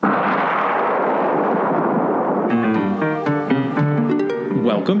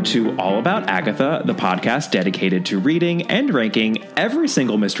welcome to All About Agatha, the podcast dedicated to reading and ranking every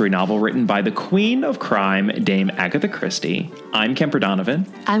single mystery novel written by the queen of crime, Dame Agatha Christie. I'm Kemper Donovan.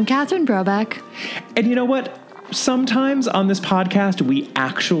 I'm Catherine Brobeck. And you know what? Sometimes on this podcast, we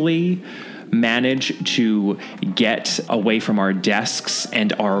actually manage to get away from our desks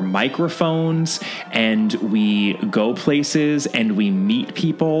and our microphones, and we go places and we meet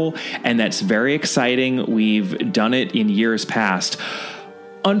people, and that's very exciting. We've done it in years past.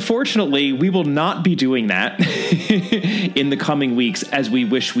 Unfortunately, we will not be doing that in the coming weeks as we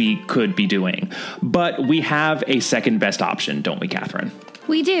wish we could be doing. But we have a second best option, don't we, Catherine?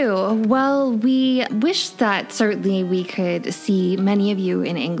 We do. Well, we wish that certainly we could see many of you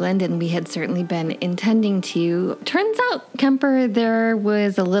in England, and we had certainly been intending to. Turns out, Kemper, there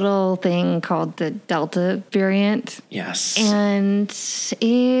was a little thing called the Delta variant. Yes. And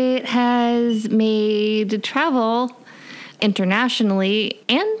it has made travel internationally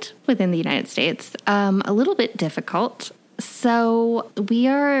and within the United States a little bit difficult. So we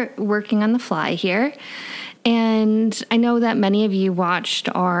are working on the fly here. And I know that many of you watched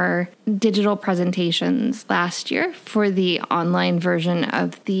our digital presentations last year for the online version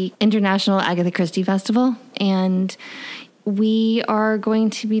of the International Agatha Christie Festival. And we are going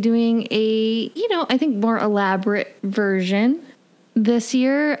to be doing a, I think more elaborate version this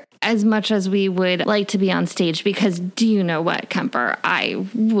year, as much as we would like to be on stage, because do you know what, Kemper? I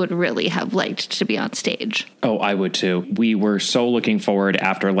would really have liked to be on stage. Oh, I would too. We were so looking forward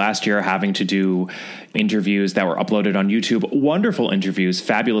after last year having to do interviews that were uploaded on YouTube. Wonderful interviews,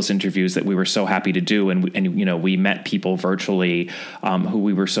 fabulous interviews that we were so happy to do. And we met people virtually who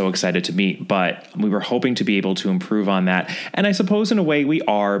we were so excited to meet. But we were hoping to be able to improve on that. And I suppose in a way we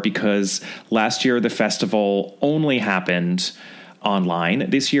are, because last year the festival only happened online.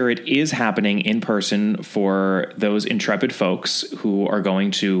 This year it is happening in person for those intrepid folks who are going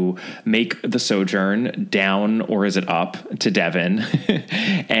to make the sojourn down, or is it up, to Devon.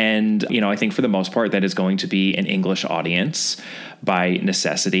 And, I think for the most part that is going to be an English audience by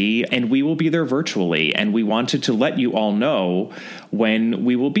necessity, and we will be there virtually. And we wanted to let you all know when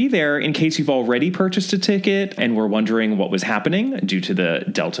we will be there, in case you've already purchased a ticket and were wondering what was happening due to the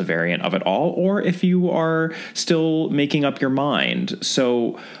Delta variant of it all, or if you are still making up your mind.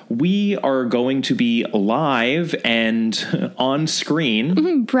 So we are going to be live and on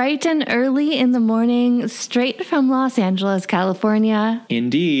screen. Bright and early in the morning, straight from Los Angeles, California.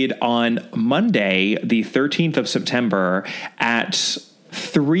 Indeed, on Monday, the 13th of September at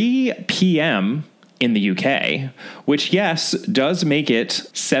 3 p.m. in the UK, which, yes, does make it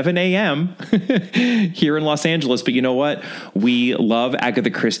 7 a.m. here in Los Angeles. But you know what? We love Agatha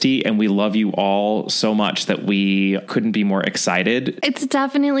Christie, and we love you all so much that we couldn't be more excited. It's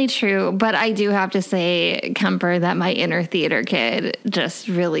definitely true. But I do have to say, Kemper, that my inner theater kid just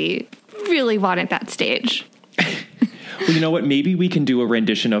really, really wanted that stage. Well, you know what? Maybe we can do a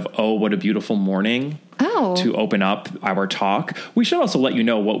rendition of Oh, What a Beautiful Morning. To open up our talk. We should also let you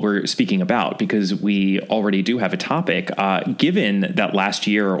know what we're speaking about, because we already do have a topic. Given that last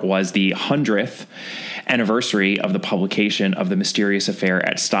year was the 100th anniversary of the publication of The Mysterious Affair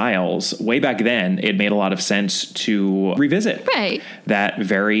at Styles, way back then, it made a lot of sense to revisit that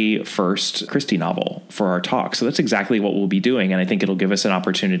very first Christie novel for our talk. So that's exactly what we'll be doing. And I think it'll give us an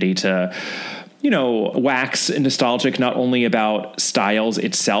opportunity to wax nostalgic, not only about Styles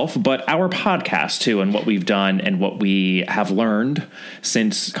itself, but our podcast too, and what we've done and what we have learned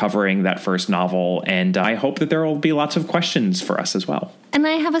since covering that first novel. And I hope that there will be lots of questions for us as well. And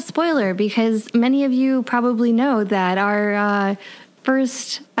I have a spoiler, because many of you probably know that our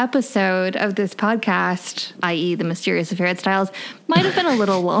first episode of this podcast, i.e. The Mysterious Affair at Styles, might have been a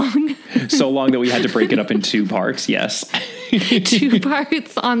little long. So long that we had to break it up in 2 parts, yes. 2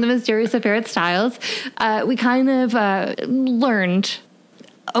 parts on The Mysterious Affair at Styles. We kind of learned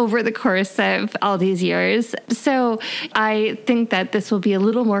over the course of all these years. So I think that this will be a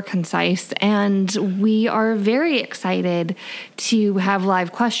little more concise, and we are very excited to have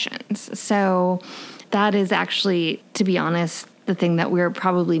live questions. So that is actually, to be honest, the thing that we're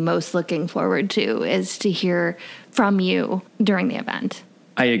probably most looking forward to, is to hear from you during the event.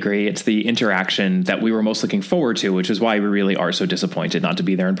 I agree. It's the interaction that we were most looking forward to, which is why we really are so disappointed not to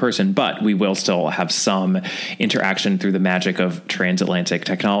be there in person. But we will still have some interaction through the magic of transatlantic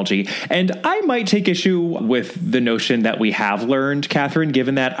technology. And I might take issue with the notion that we have learned, Catherine,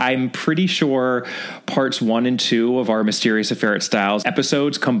 given that I'm pretty sure parts 1 and 2 of our Mysterious Affair at Styles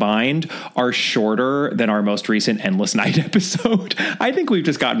episodes combined are shorter than our most recent Endless Night episode. I think we've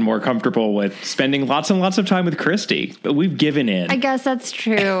just gotten more comfortable with spending lots and lots of time with Christie. But we've given in. I guess that's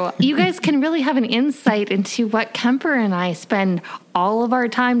true. You guys can really have an insight into what Kemper and I spend all of our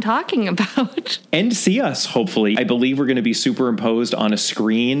time talking about. And see us, hopefully. I believe we're going to be superimposed on a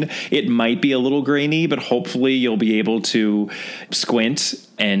screen. It might be a little grainy, but hopefully you'll be able to squint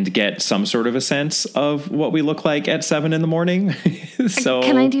and get some sort of a sense of what we look like at 7 a.m. So,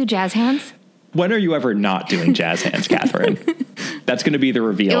 can I do jazz hands? When are you ever not doing jazz hands, Catherine? That's going to be the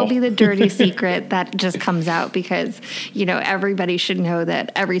reveal. It'll be the dirty secret that just comes out because, everybody should know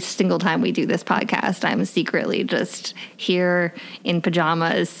that every single time we do this podcast, I'm secretly just here in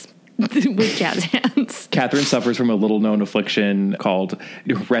pajamas with jazz hands. Catherine suffers from a little-known affliction called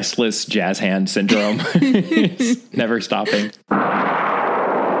restless jazz hand syndrome. It's never stopping.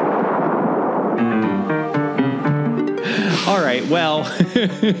 All right, well,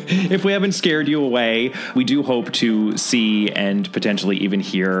 if we haven't scared you away, we do hope to see and potentially even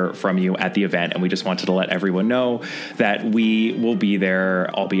hear from you at the event. And we just wanted to let everyone know that we will be there,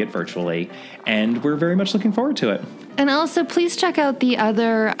 albeit virtually. And we're very much looking forward to it. And also, please check out the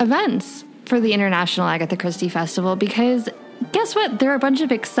other events for the International Agatha Christie Festival, because guess what? There are a bunch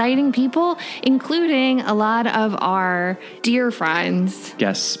of exciting people, including a lot of our dear friends.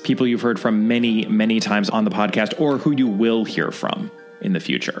 Yes, people you've heard from many, many times on the podcast, or who you will hear from in the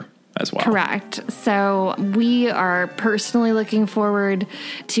future as well. Correct. So we are personally looking forward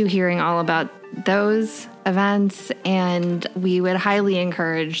to hearing all about those events, and we would highly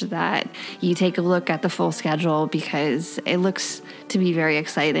encourage that you take a look at the full schedule because it looks to be very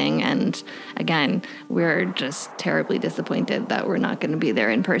exciting. And again, we're just terribly disappointed that we're not going to be there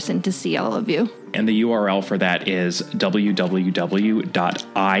in person to see all of you. And the URL for that is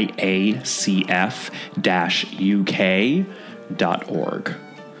www.iacf-uk.org.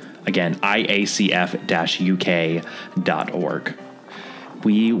 Again, iacf-uk.org.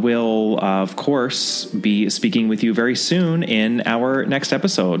 We will, of course, be speaking with you very soon in our next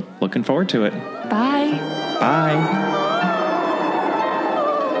episode. Looking forward to it. Bye. Bye.